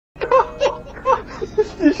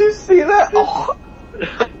Did you see that? Oh,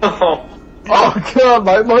 Oh. oh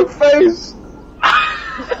God, my face!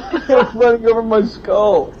 It's running over my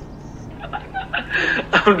skull.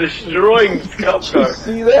 I'm destroying this cop Did you car.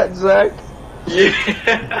 see that, Zach?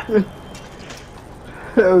 Yeah.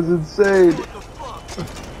 That was insane.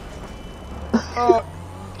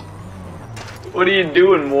 What are you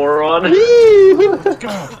doing, moron?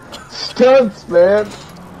 Stunts, man.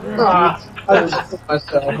 I just hit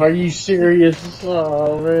myself. Are you serious?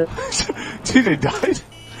 Oh man. TJ died?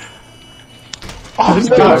 Oh, This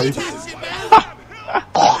no. guy.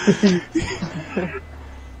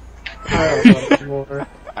 I don't know more.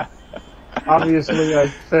 Obviously, I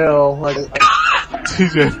fell.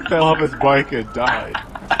 TJ fell off his bike and died.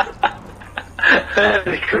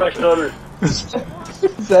 They crushed Hunter.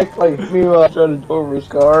 Zach, like, meanwhile, I tried to go over his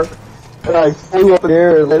car, and I flew up in the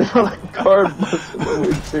air and landed on a car and busted my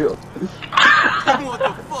windshield. What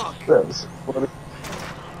the fuck? That was funny.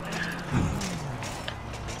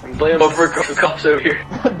 I'm playing over the cops over here.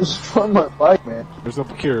 I destroyed my bike, man. There's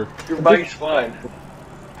up here. Your bike's fine.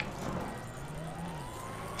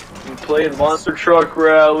 I'm playing Monster Truck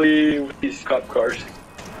Rally with these cop cars.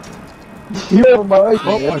 You have a bike,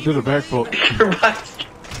 Oh, man. I did a backflip.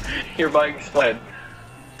 Your bike's fine.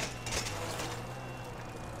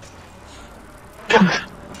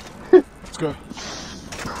 Let's go.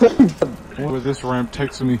 I wonder where this ramp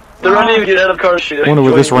takes me. They're not even getting out of car shit. I wonder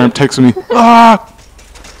where this ramp takes me. Ah!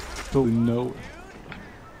 Absolutely nowhere.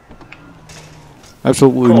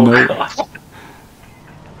 Absolutely Oh, nowhere. God.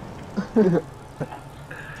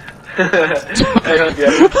 Hang on,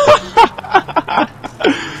 get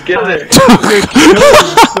in there.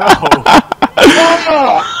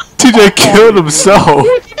 TJ killed himself.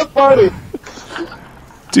 Party.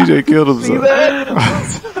 TJ killed See himself. that?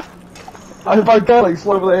 I got like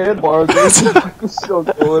slammed with the handbars. The bike was still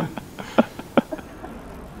going.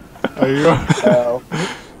 Are you Ow.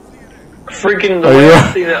 Freaking the Are you way I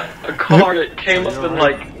right? seen a car that came up and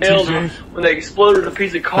like nailed him TJ? when they exploded a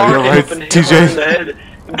piece of Are car you came right, up and hit TJ? him in the head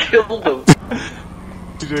and killed him.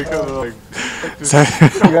 TJ coming like. You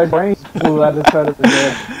guys' brains flew out the side of the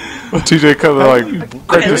head. TJ coming like.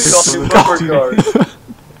 I just got the bumper car.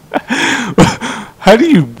 How do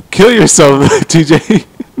you kill yourself, TJ?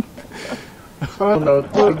 I don't know.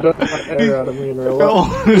 It took the air out of me in real Fell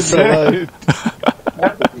life. on his head.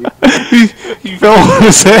 he fell on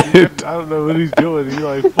his head. I don't know what he's doing. He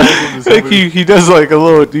like falls on his head. Like he does like a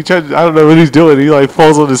little. He tries. I don't know what he's doing. He like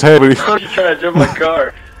falls on his head. When I'm just trying to jump my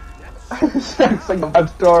car. It's like 5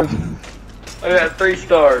 stars. I got 3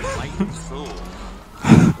 stars.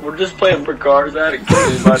 We're just playing for cars. I didn't kill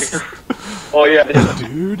anybody. Oh yeah,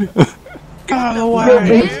 dude, get out of the You got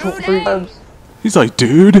way. beat 3 times. He's like,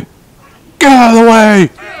 dude, get out of the way.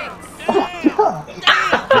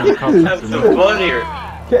 have some fun here.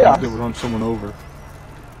 Chaos. They would run someone over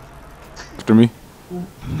after me,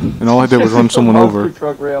 and all I did was run someone over.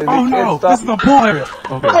 Truck rail. Oh no, this is the pool area.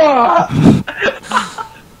 Okay. Ah!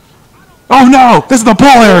 Oh no, this is the pool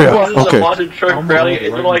area. This is a Okay. monster truck rally.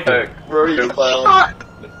 It's like a rodeo clown.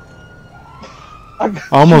 I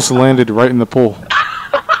almost landed right in the pool.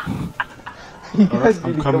 You guys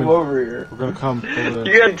I'm need to coming. come over here. We're gonna come over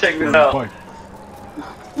You gotta check this out.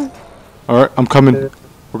 Alright, I'm coming.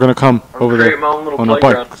 We're gonna come I'm over creating there my own little on our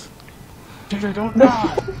playground. bikes. TJ, don't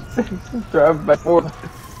die. Drive back forth.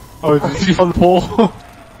 Oh, did you on the pole?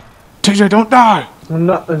 TJ, don't die. I'm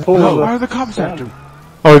not in full. No, why are the cops after me?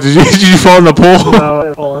 Oh, did you fall in the pool? No,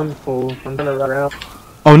 I'm full. I'm full. I'm gonna run around.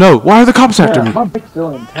 Oh no, why are the cops after me? My bike's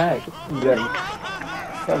still intact. Yeah.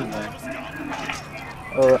 Come on.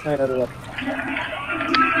 Oh, I had it up.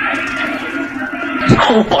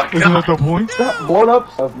 Oh my Isn't god. that the point? Stop blowing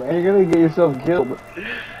up stuff, man. You're gonna get yourself killed.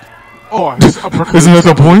 Oh, I just uppercut. Isn't that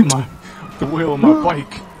the point? The wheel of my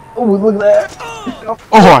bike. Oh, look at that.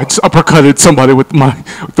 Oh, I just uppercutted somebody with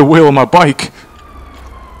the wheel of my bike.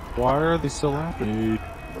 Why are they still after me?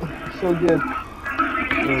 So good.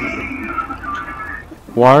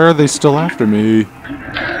 Why are they still after me?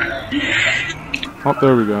 Oh,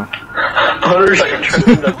 there we go. Hunter's like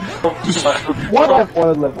trying to What up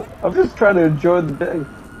one level? I'm just trying to enjoy the day.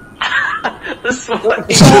 This one.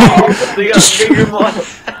 They got bigger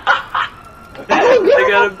mods. They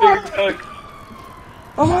got a bigger truck.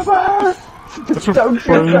 Oh my god! That's what Don't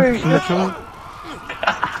shoot me. I'm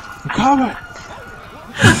coming.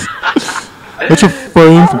 That's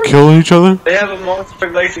refrain from killing each other. They have a monster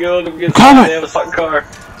truck next to go to get Coming. They have a hot car.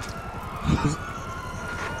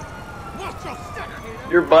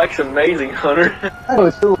 Your bike's amazing, Hunter. Oh,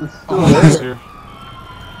 it's still It's there. here.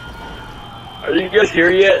 Are you guys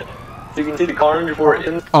here yet? So you can see the car before it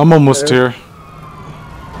ends. I'm almost here.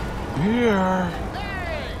 Here.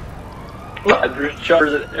 God, there's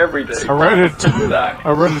charges and everything. I ran into Back.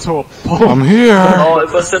 a pole. I'm here. Oh, it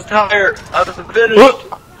must have tired. I'm finished.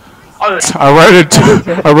 I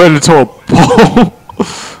ran into a pole.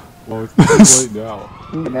 Well, it's too late now.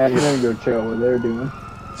 Now you're gonna go check out what they're doing.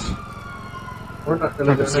 We're not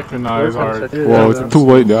gonna do Synchronize our. it. Well, it's too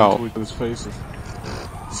late now. His faces.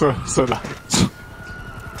 So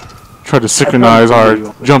try to synchronize our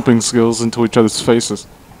jumping skills into each other's faces.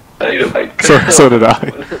 So did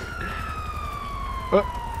I.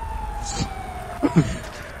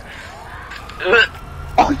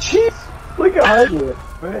 Oh jeez! Look how high you are.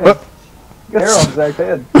 Man. Hair on Zach's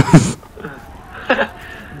head.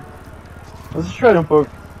 Let's just try to poke.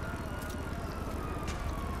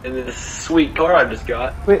 In this sweet car I just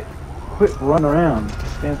got. Quit running around.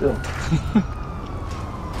 Stand still.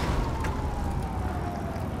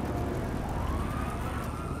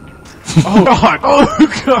 Oh god! Oh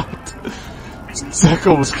god! Zach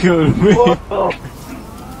almost killed me. Oh.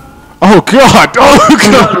 Oh god! Oh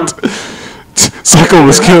god! Zach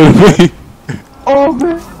almost killed me. Oh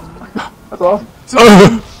man! That's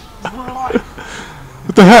awesome.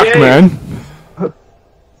 What the heck, man?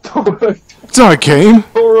 It's not a game.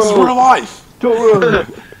 It's real life.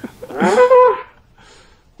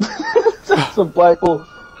 Some black hole.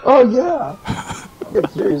 Oh yeah! Get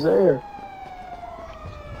serious air.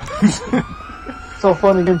 So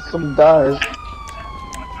fun against some dies.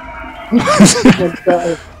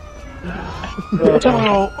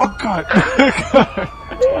 Total, oh god.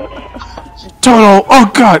 Total, oh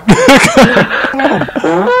god.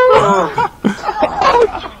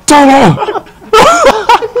 Total.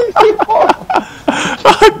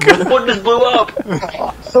 What just blew up?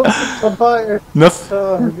 Something's on fire. Nothing.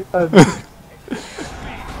 Oh, God.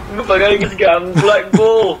 Look like I just got a black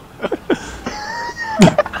bull.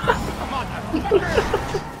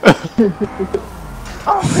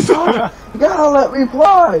 Oh my god! You gotta let me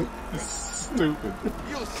fly! Stupid.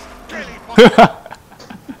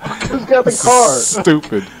 Who's got the car?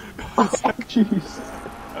 Stupid. Oh jeez.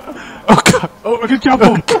 Oh god. Oh, I can jump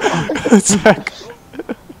him. Zach.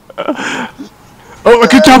 Oh, I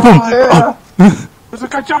can jump him. Oh. There's a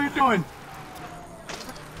guy jogging. What are you doing?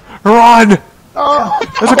 Run! Oh.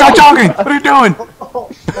 There's a guy jogging. What are you doing? Oh.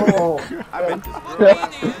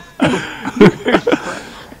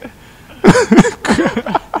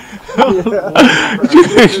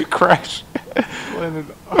 You crash.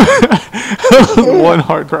 One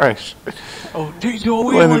hard crash. Oh, TJ, do a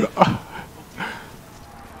wheelie.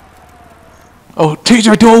 Oh,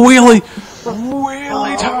 TJ, do a wheelie.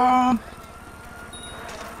 Wheelie time.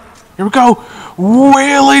 Here we go.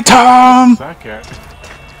 Wheelie time. Zach at?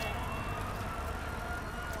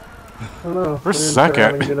 Hello. Where's Zach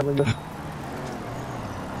at?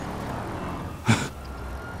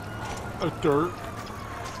 A derp.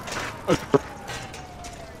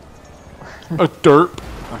 A derp.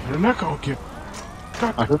 I hear an echo again.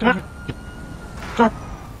 God damn it. God.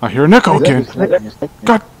 I hear an echo again.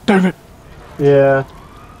 God damn it. Yeah.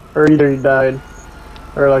 Or either he died,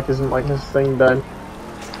 or like his thing died.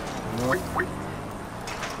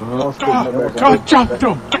 God jumped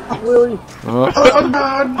him. Willie.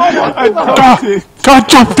 God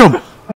jumped him.